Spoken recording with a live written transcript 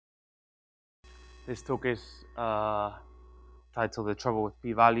This talk is titled "The Trouble with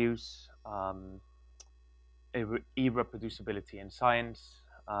P-Values: Irreproducibility in Science."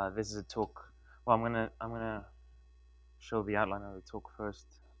 This is a talk. Well, I'm gonna show the outline of the talk first.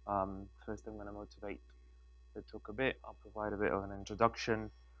 First, I'm gonna motivate the talk a bit. I'll provide a bit of an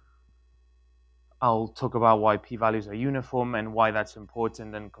introduction. I'll talk about why p-values are uniform and why that's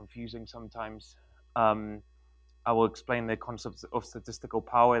important and confusing sometimes. I will explain the concept of statistical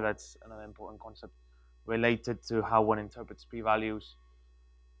power. That's another important concept related to how one interprets p-values.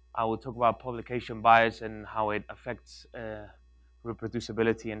 I will talk about publication bias and how it affects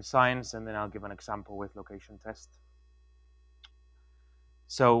reproducibility in science, and then I'll give an example with location test.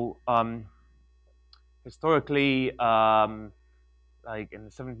 So historically, like in the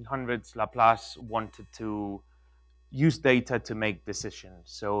 1700s, Laplace wanted to use data to make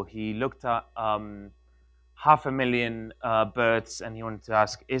decisions. So he looked at 500,000 births, and he wanted to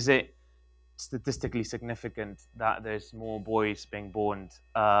ask, is it statistically significant that there's more boys being born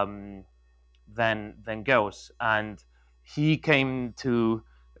than girls? And he came to,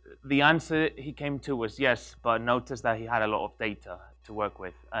 the answer he came to was yes, but notice that he had a lot of data to work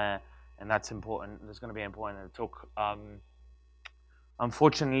with, and that's important. That's going to be important in the talk.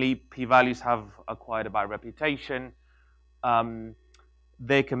 Unfortunately, p-values have acquired a bad reputation.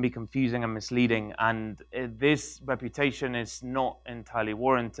 They can be confusing and misleading, and this reputation is not entirely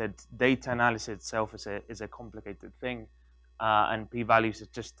warranted. Data analysis itself is a complicated thing, and p-values is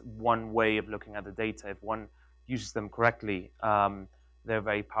just one way of looking at the data. If one uses them correctly, they're a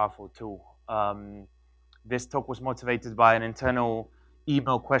very powerful tool. This talk was motivated by an internal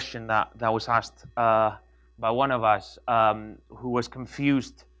email question that was asked by one of us who was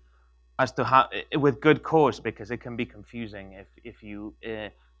confused as to how, with good cause, because it can be confusing if you,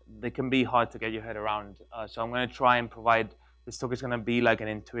 they can be hard to get your head around. So I'm going to try and provide, this talk is going to be like an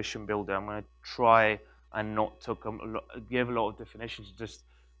intuition builder. I'm going to try and not give a lot of definitions, just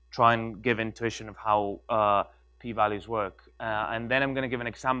try and give intuition of how p-values work. And then I'm going to give an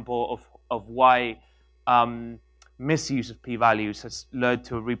example of why misuse of p-values has led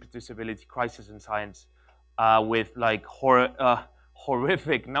to a reproducibility crisis in science, with like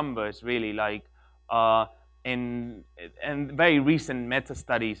horrific numbers, really. Like in very recent meta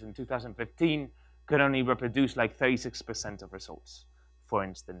studies in 2015 could only reproduce like 36% of results, for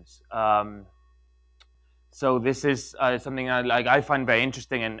instance. So this is something I find very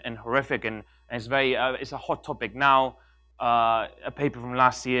interesting and horrific, and it's very it's a hot topic now. A paper from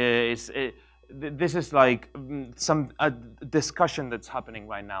last year this is like a discussion that's happening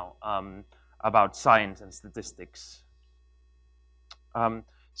right now about science and statistics.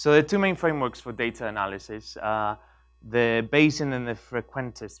 So the two main frameworks for data analysis, the Bayesian and the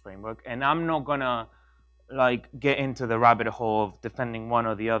frequentist framework, and I'm not gonna like get into the rabbit hole of defending one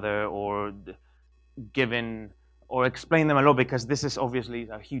or the other or explain them a lot, because this is obviously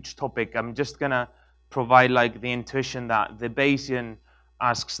a huge topic. I'm just gonna provide like the intuition that the Bayesian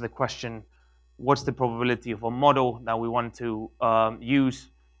asks the question, what's the probability of a model that we want to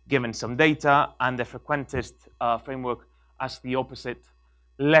use given some data, and the frequentist framework asks the opposite,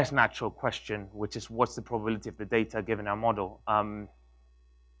 less natural question, which is what's the probability of the data given our model.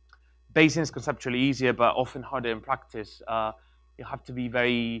 Bayesian is conceptually easier, but often harder in practice. You have to be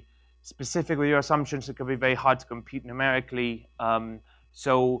very specific with your assumptions. It can be very hard to compute numerically.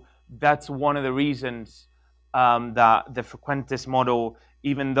 So that's one of the reasons that the frequentist model,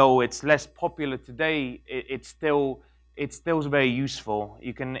 even though it's less popular today, it's still very useful.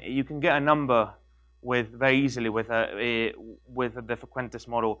 You can get a number very easily with the frequentist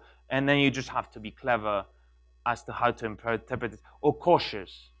model, and then you just have to be clever as to how to interpret it, or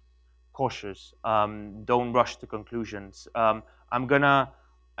cautious. Don't rush to conclusions. I'm gonna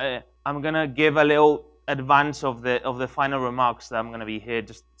give a little advance of the final remarks that I'm gonna be here,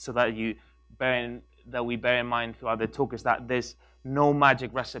 just so that we bear in mind throughout the talk, is that there's no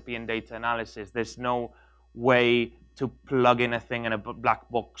magic recipe in data analysis. There's no way to plug in a thing in a black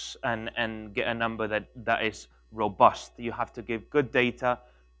box and get a number that is robust. You have to give good data,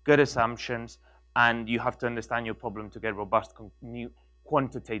 good assumptions, and you have to understand your problem to get robust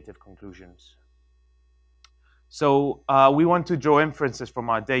quantitative conclusions. So we want to draw inferences from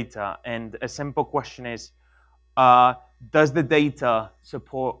our data, and a simple question is, does the data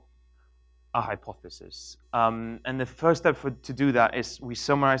support a hypothesis? And the first step to do that is we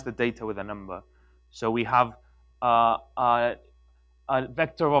summarize the data with a number. So we have a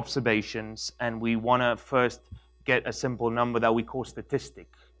vector of observations, and we want to first get a simple number that we call statistic,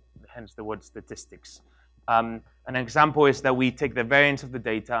 hence the word statistics. An example is that we take the variance of the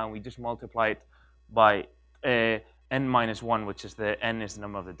data and we just multiply it by n minus 1, which is the n is the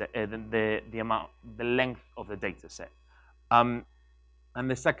number of the length of the data set. And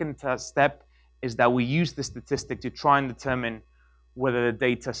the second step is that we use the statistic to try and determine whether the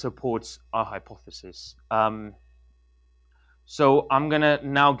data supports our hypothesis. So I'm going to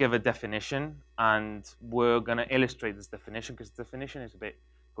now give a definition, and we're going to illustrate this definition because the definition is a bit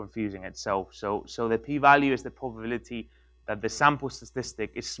confusing itself. So the p-value is the probability that the sample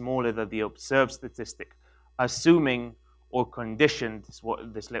statistic is smaller than the observed statistic, assuming or conditioned, is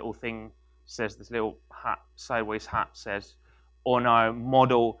what this little thing says, this little hat, sideways hat says, on our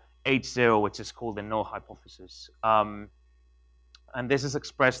model H0, which is called the null hypothesis. And this is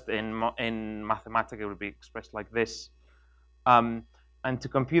expressed in mathematics, it would be expressed like this. And to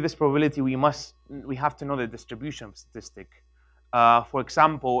compute this probability, we have to know the distribution of statistic. For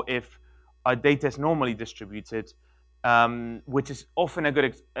example, if our data is normally distributed, which is often a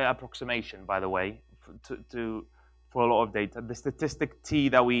good approximation, by the way, for a lot of data, the statistic t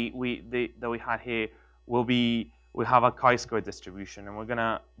that we had here will have a chi-square distribution, and we're going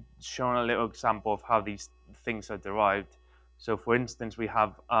to show a little example of how these things are derived. So, for instance, we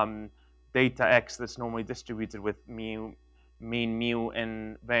have data x that's normally distributed with mean mu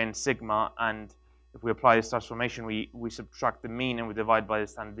and variance sigma, and if we apply this transformation, we subtract the mean and we divide by the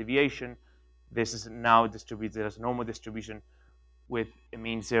standard deviation. This is now distributed as a normal distribution with a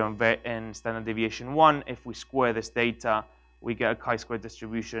mean 0 and standard deviation 1. If we square this data, we get a chi-square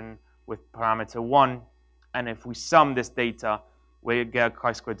distribution with parameter 1. And if we sum this data, we get a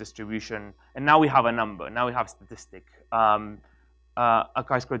chi-square distribution. And now we have a number. Now we have statistic. A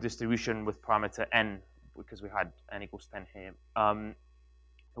chi-square distribution with parameter n, because we had n equals 10 here.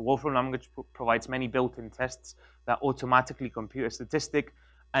 The Wolfram language provides many built-in tests that automatically compute a statistic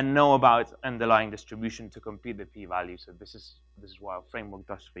and know about underlying distribution to compute the p-value. So this is what our framework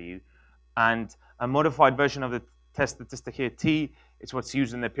does for you. And a modified version of the test statistic here, t, is what's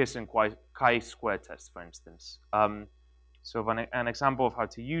used in the Pearson chi-square test, for instance. So an example of how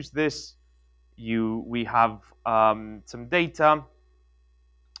to use this, we have some data,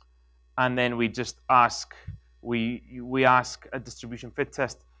 and then we just ask, we ask a distribution fit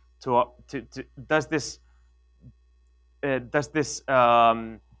test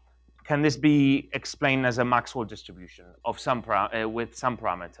can this be explained as a Maxwell distribution of with some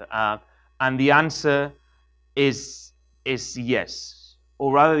parameter? And the answer is yes,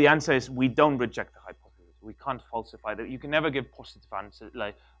 or rather, the answer is we don't reject the hypothesis. We can't falsify that. You can never give positive answers.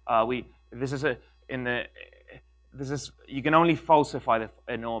 Like you can only falsify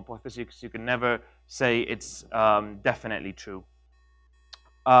the null hypothesis. You can never say it's definitely true.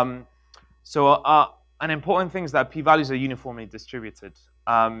 An important thing is that p-values are uniformly distributed.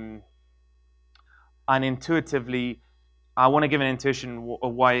 And intuitively, I want to give an intuition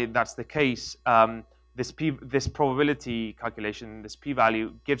of why that's the case. This probability calculation, this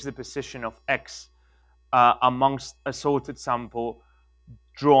p-value, gives the position of x amongst a sorted sample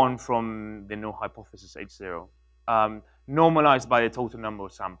drawn from the null hypothesis H0, normalized by the total number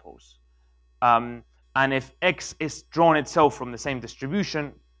of samples. And if x is drawn itself from the same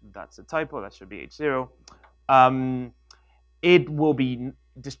distribution, that's a typo, that should be H0, it will be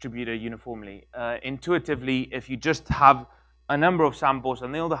distributed uniformly. Intuitively, if you just have a number of samples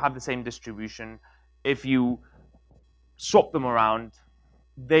and they all have the same distribution, if you swap them around,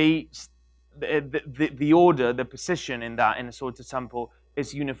 the order, the position in a sorted sample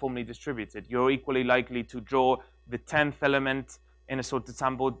is uniformly distributed. You're equally likely to draw the 10th element in a sorted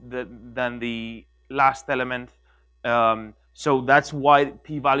sample than the last element. So that's why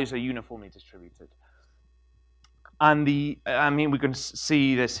p-values are uniformly distributed. And we can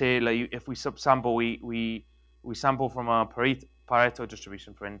see this here. Like if we subsample, we sample from a Pareto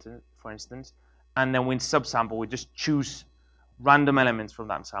distribution, for instance, and then we subsample. We just choose random elements from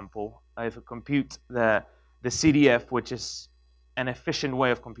that sample. If we compute the CDF, which is an efficient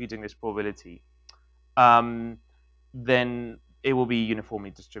way of computing this probability, then it will be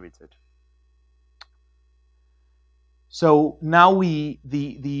uniformly distributed. So now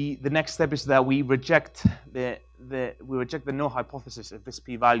the next step is that we reject the null hypothesis if this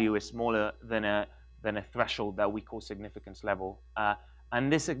p-value is smaller than a threshold that we call significance level,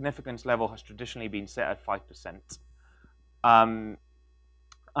 and this significance level has traditionally been set at 5%.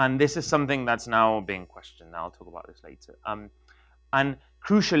 And this is something that's now being questioned. I'll talk about this later. And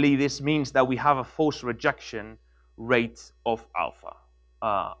crucially, this means that we have a false rejection rate of alpha,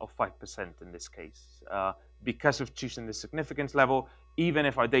 of 5% in this case. Because of choosing the significance level, even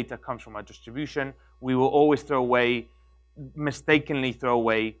if our data comes from our distribution, we will always mistakenly throw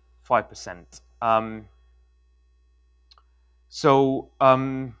away 5%.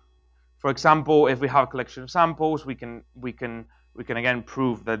 For example, if we have a collection of samples, we can again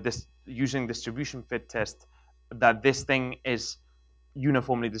prove that this, using distribution fit test, that this thing is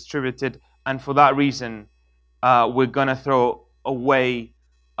uniformly distributed, and for that reason, we're gonna throw away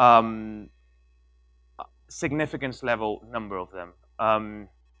significance level number of them.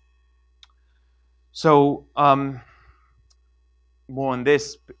 More on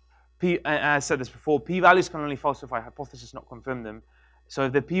this. I said this before, p-values can only falsify hypotheses, not confirm them. So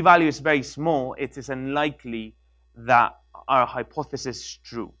if the p-value is very small, it is unlikely that our hypothesis is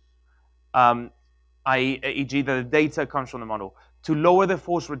true. E.g. that the data comes from the model. To lower the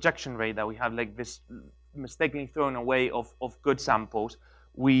false rejection rate that we have, like this mistakenly thrown away of good samples,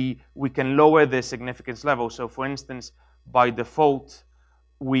 we can lower the significance level. So for instance, by default,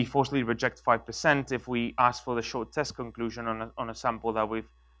 we falsely reject 5% if we ask for the short test conclusion on a sample that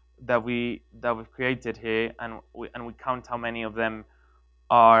we've created here, and we count how many of them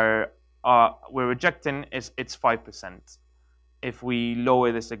we're rejecting. It's 5%. If we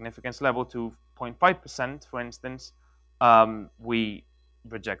lower the significance level to 0.5%, for instance, we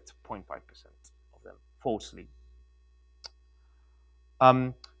reject 0.5% of them falsely.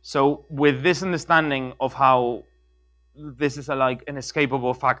 So with this understanding of how this is an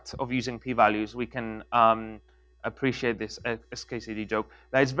inescapable fact of using p-values, we can appreciate this SKCD joke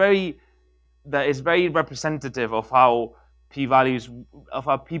that is very representative of how p-values, of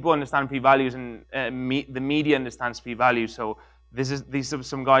how people understand p-values, and the media understands p-values. So these are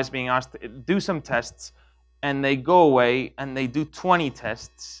some guys being asked to do some tests, and they go away and they do 20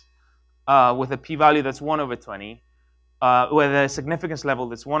 tests with a p-value that's 1/20, with a significance level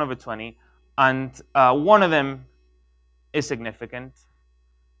that's 1/20, and one of them is significant,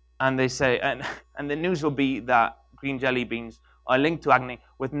 and they say, and the news will be that green jelly beans are linked to acne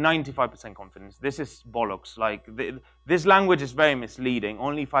with 95% confidence. This is bollocks. Like this language is very misleading.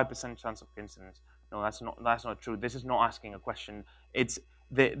 Only 5% chance of coincidence. No, that's not true. This is not asking a question. It's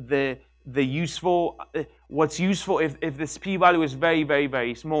the useful. What's useful, if this p-value is very, very,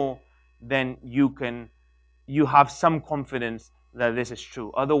 very small, then you have some confidence that this is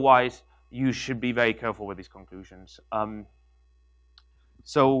true. Otherwise, you should be very careful with these conclusions.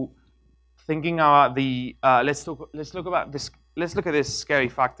 So, thinking about the let's look at this scary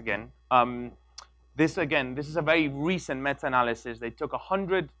fact again. This is a very recent meta-analysis. They took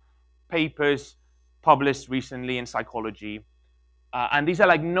 100 papers published recently in psychology, and these are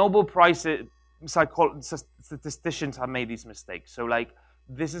like Nobel Prize statisticians have made these mistakes. So like,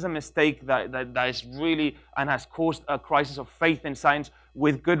 this is a mistake that is really, and has caused a crisis of faith in science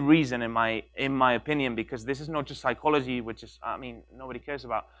with good reason, in my opinion, because this is not just psychology, which is, I mean, nobody cares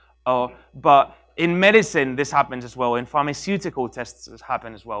about. But in medicine, this happens as well. In pharmaceutical tests, this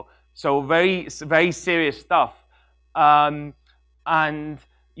happens as well. So very, very serious stuff. And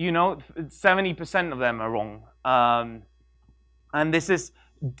you know, 70% of them are wrong. And this is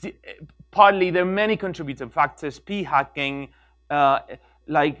partly, there are many contributing factors. P-hacking.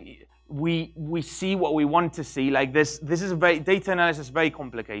 Like we see what we want to see. Like this is data analysis is very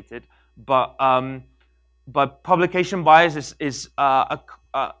complicated, but publication bias is a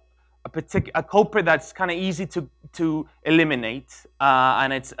culprit that's kind of easy to eliminate,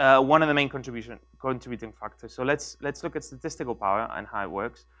 and it's one of the main contributing factors. So let's look at statistical power and how it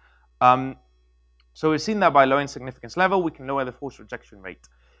works. So we've seen that by lowering significance level, we can lower the false rejection rate.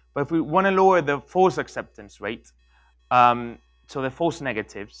 But if we want to lower the false acceptance rate, so the false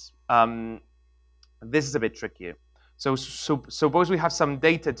negatives, this is a bit trickier. So suppose we have some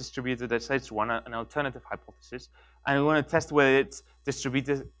data distributed as H1, an alternative hypothesis, and we want to test whether it's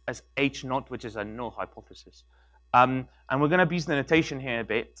distributed as H0, which is a null hypothesis. And we're going to use the notation here a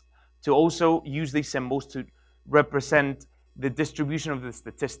bit to also use these symbols to represent the distribution of the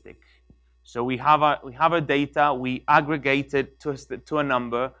statistic. So we have a data, we aggregate it to a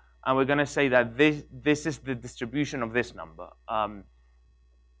number, and we're going to say that this is the distribution of this number. And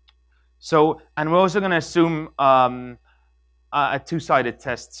we're also going to assume a two-sided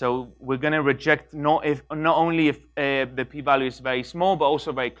test. So we're going to reject not only if the p-value is very small, but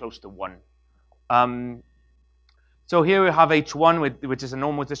also very close to 1. So here we have H1, which is a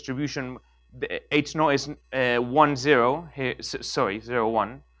normal distribution. The H0 is 1, 0. Here, sorry, 0,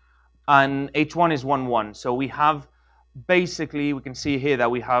 1. And H1 is 1, 1. So we have, basically, we can see here that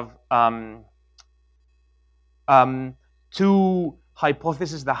we have two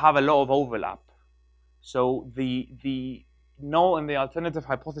hypotheses that have a lot of overlap. So the null and the alternative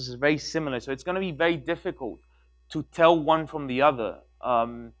hypothesis is very similar. So it's going to be very difficult to tell one from the other,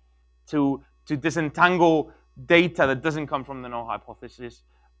 to disentangle data that doesn't come from the null hypothesis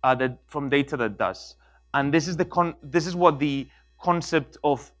from data that does. And this is what the concept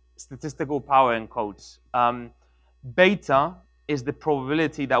of statistical power in quotes. Beta is the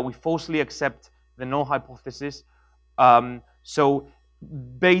probability that we falsely accept the null hypothesis. So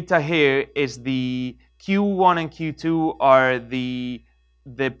beta here is the Q1 and Q2 are the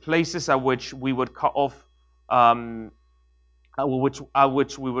places at which we would cut off, at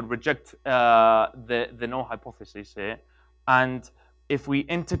which we would reject the null hypothesis here. And if we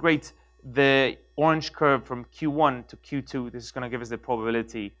integrate the orange curve from Q1 to Q2, this is going to give us the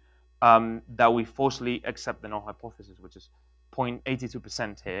probability that we falsely accept the null hypothesis, which is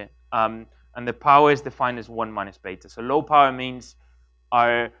 0.82% here. And the power is defined as 1 minus beta. So low power means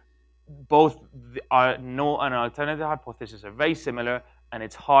both our null and alternative hypothesis are very similar, and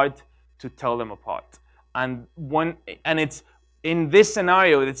it's hard to tell them apart. And it's in this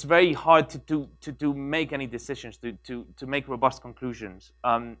scenario, it's very hard to make any decisions, to make robust conclusions.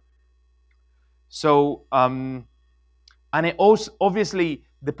 And it also obviously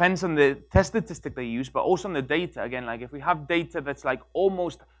depends on the test statistic they use, but also on the data. Again, like if we have data that's like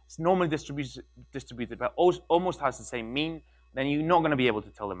almost normally distributed, but almost has the same mean, then you're not going to be able to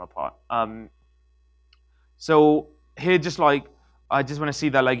tell them apart. So here, just like I just want to see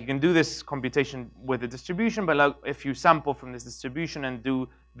that like you can do this computation with the distribution, but like if you sample from this distribution and do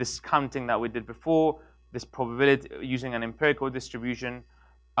this counting that we did before, this probability using an empirical distribution,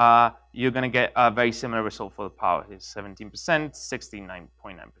 you're going to get a very similar result for the power. It's 17%,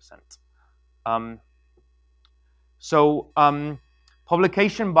 69.9%.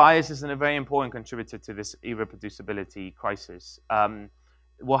 Publication bias is a very important contributor to this irreproducibility crisis.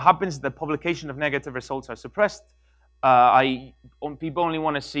 What happens is the publication of negative results are suppressed. People only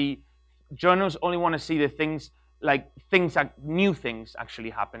want to see, journals only want to see the things, new things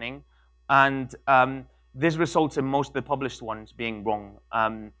actually happening. And this results in most of the published ones being wrong.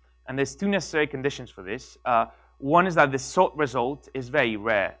 And there's two necessary conditions for this. One is that the sought result is very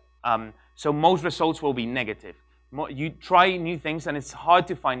rare. So most results will be negative. You try new things, and it's hard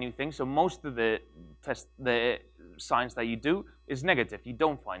to find new things. So most of the science that you do is negative. You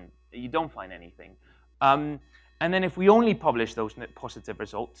don't find anything. And then if we only publish those positive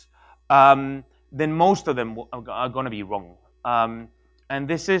results, then most of them are going to be wrong. And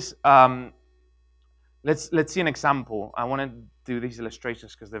this is let's see an example. I want to do these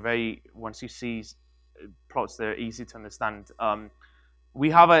illustrations because they're very, once you see plots, they're easy to understand. We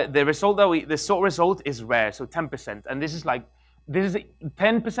have the sort result is rare, so 10%, and this is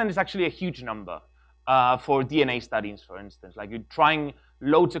 10% is actually a huge number for DNA studies, for instance. Like you're trying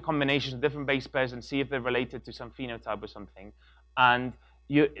loads of combinations of different base pairs and see if they're related to some phenotype or something, and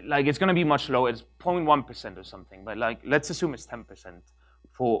it's going to be much lower. It's 0.1% or something, but let's assume it's 10%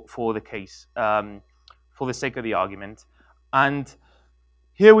 for the case, for the sake of the argument. And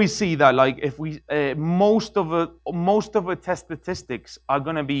here we see that if we most of the test statistics are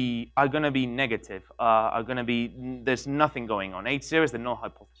gonna be negative, there's nothing going on. H0 is the null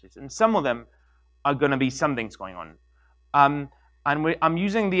hypothesis, and some of them are gonna be something's going on. And I'm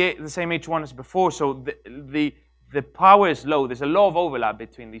using the same H1 as before, so the power is low. There's a lot of overlap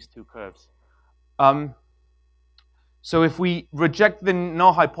between these two curves. So if we reject the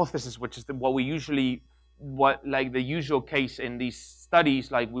null hypothesis, which is the usual case in these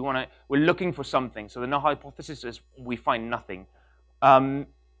studies, we're looking for something. So the null hypothesis is we find nothing. And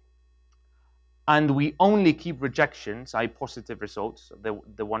we only keep rejections, positive results,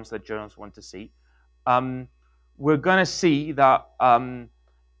 the ones that journals want to see. We're going to see that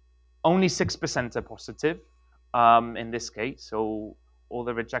only 6% are positive in this case. So all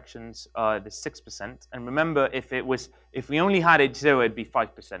the rejections are the 6%. And remember, if we only had H0, it'd be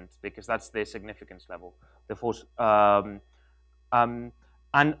 5% because that's the significance level. The force, and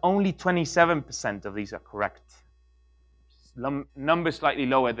only 27% of these are correct. Number slightly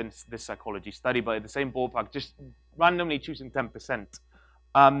lower than this psychology study, but at the same ballpark, just randomly choosing 10%.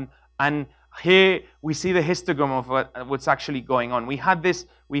 And here we see the histogram of what's actually going on. We had this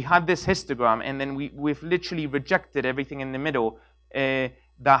histogram, and then we've literally rejected everything in the middle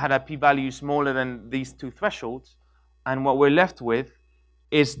that had a p-value smaller than these two thresholds, and what we're left with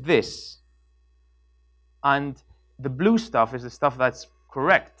is this. And the blue stuff is the stuff that's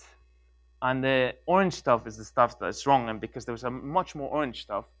correct, and the orange stuff is the stuff that's wrong. And because there was a much more orange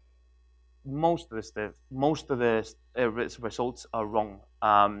stuff, most of the results are wrong.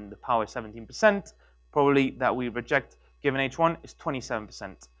 The power is 17%. Probably that we reject given H1 is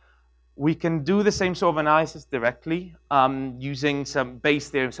 27%. We can do the same sort of analysis directly using some Bayes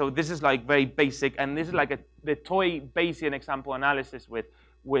theorem. So this is very basic, and this is the toy Bayesian example analysis with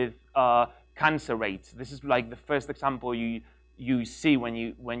cancer rates. This is the first example you see when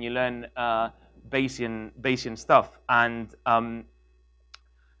you learn Bayesian stuff. And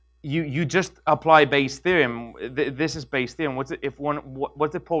you just apply Bayes' theorem. This is Bayes' theorem.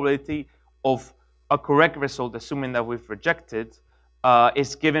 What's the probability of a correct result, assuming that we've rejected,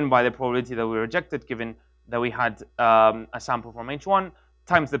 is given by the probability that we rejected, given that we had a sample from H1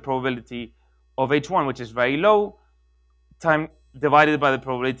 times the probability of H1, which is very low, divided by the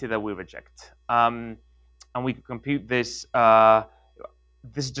probability that we reject. And we can compute this.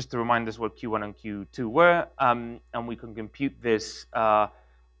 This is just to remind us what Q1 and Q2 were, and we can compute this.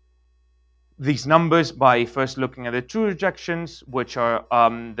 These numbers by first looking at the true rejections, which are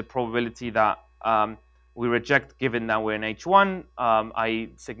the probability that we reject given that we're in H1,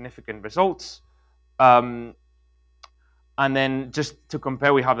 i.e. significant results. And then just to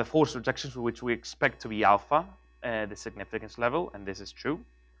compare, we have the false rejections, which we expect to be alpha, the significance level, and this is true.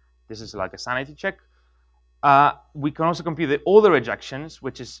 This is like a sanity check. We can also compute all the rejections,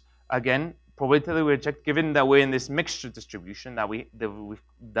 which is, again, probability that we reject, given that we're in this mixture distribution that we've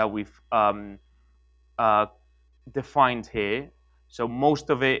defined here. So most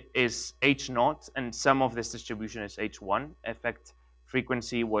of it is H0, and some of this distribution is H1. Effect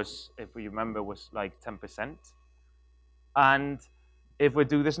frequency was, if we remember, was like 10%. And if we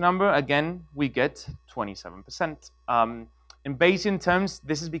do this number, again, we get 27%. In Bayesian terms,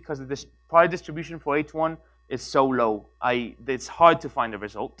 this is because the prior distribution for H1 is so low. It's hard to find a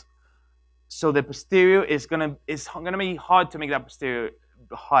result. So the posterior is gonna be hard to make that posterior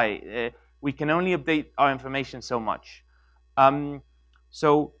high. We can only update our information so much.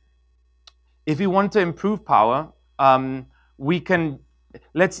 So if we want to improve power, we can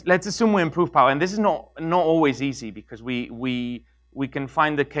let's assume we improve power, and this is not always easy because we can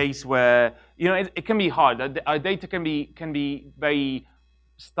find a case where it can be hard. Our data can be very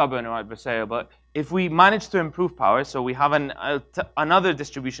stubborn or adversarial, but if we manage to improve power, so we have another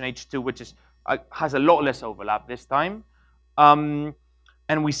distribution H2 which has a lot less overlap this time, and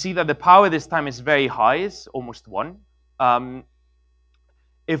we see that the power this time is very high, it's almost 1.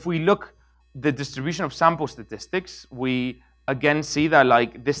 If we look the distribution of sample statistics, we again see that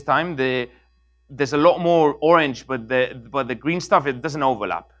like this time there's a lot more orange, but the green stuff, it doesn't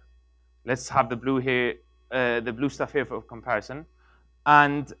overlap. Let's have the blue here, the blue stuff here for comparison.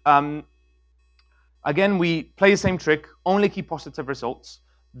 And again, we play the same trick, only keep positive results.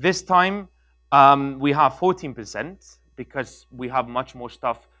 This time we have 14% because we have much more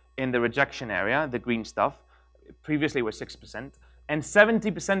stuff in the rejection area, the green stuff. Previously it was 6%, and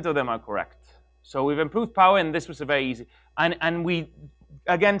 70% of them are correct. So we've improved power, and this was a very easy. And we,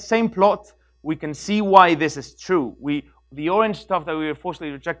 again, same plot. We can see why this is true. The orange stuff that we were forcibly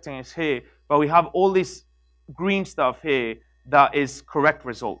rejecting is here, but we have all this green stuff here that is correct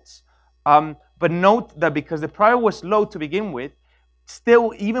results. But note that because the prior was low to begin with,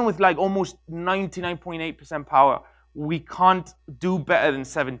 still, even with like almost 99.8% power, we can't do better than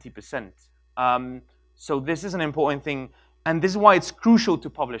 70%. So this is an important thing, and this is why it's crucial to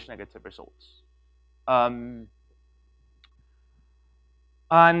publish negative results. And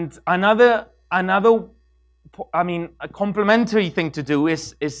another, a complementary thing to do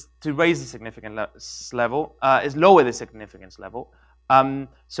is to raise the significance level, is lower the significance level.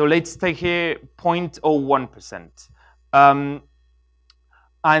 So let's take here 0.01%.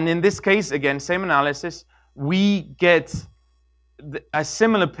 And in this case, again, same analysis, we get a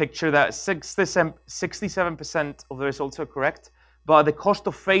similar picture that 67% of the results are correct, but at the cost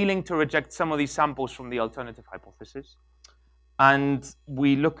of failing to reject some of these samples from the alternative hypothesis. And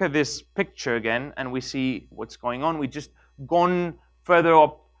we look at this picture again, and we see what's going on. We just gone further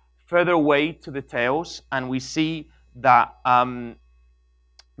away to the tails, and we see that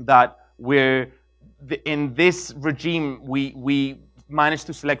in this regime we managed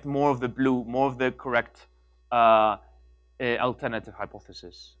to select more of the blue, more of the correct alternative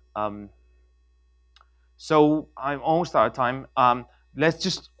hypothesis. So I'm almost out of time. Let's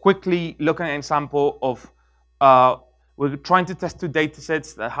just quickly look at an example of. We're trying to test two data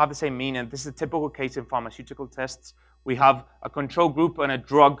sets that have the same mean, and this is a typical case in pharmaceutical tests. We have a control group and a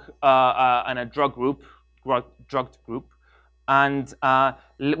drugged group, and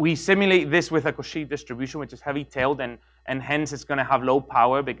we simulate this with a Cauchy distribution, which is heavy-tailed, and hence it's going to have low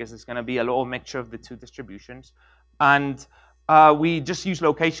power because it's going to be a low mixture of the two distributions. And we just use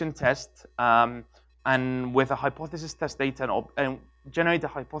location test, and with a hypothesis test data and generate a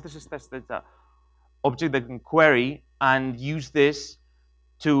hypothesis test data object that can query and use this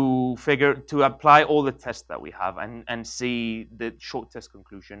to apply all the tests that we have and see the short test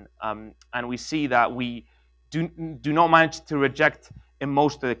conclusion. And we see that we do not manage to reject in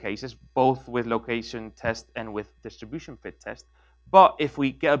most of the cases, both with location test and with distribution fit test. But if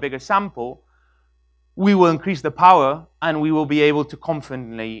we get a bigger sample, we will increase the power and we will be able to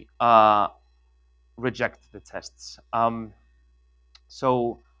confidently reject the tests.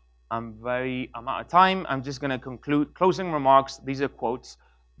 So I'm out of time. I'm just going to conclude. Closing remarks. These are quotes.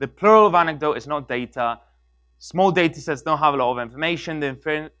 The plural of anecdote is not data. Small data sets don't have a lot of information.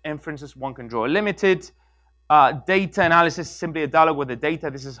 The inferences one can draw are limited. Data analysis is simply a dialogue with the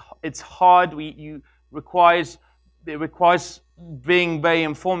data. It's hard. It requires being very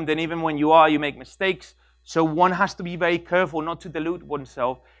informed, and even when you make mistakes. So one has to be very careful not to delude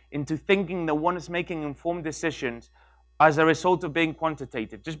oneself into thinking that one is making informed decisions as a result of being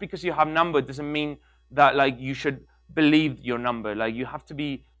quantitative. Just because you have number doesn't mean that like you should believe your number. Like you have to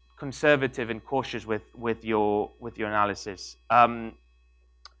be conservative and cautious with your analysis. And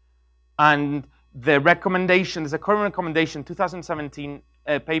the recommendation, there's a current recommendation, 2017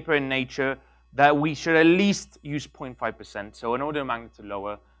 paper in Nature, that we should at least use 0.5%, so an order of magnitude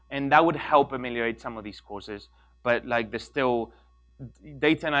lower, and that would help ameliorate some of these causes. But like there's still,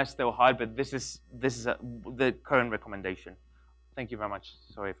 data analysis is still hard, but this is the current recommendation. Thank you very much.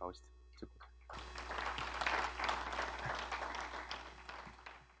 Sorry if I was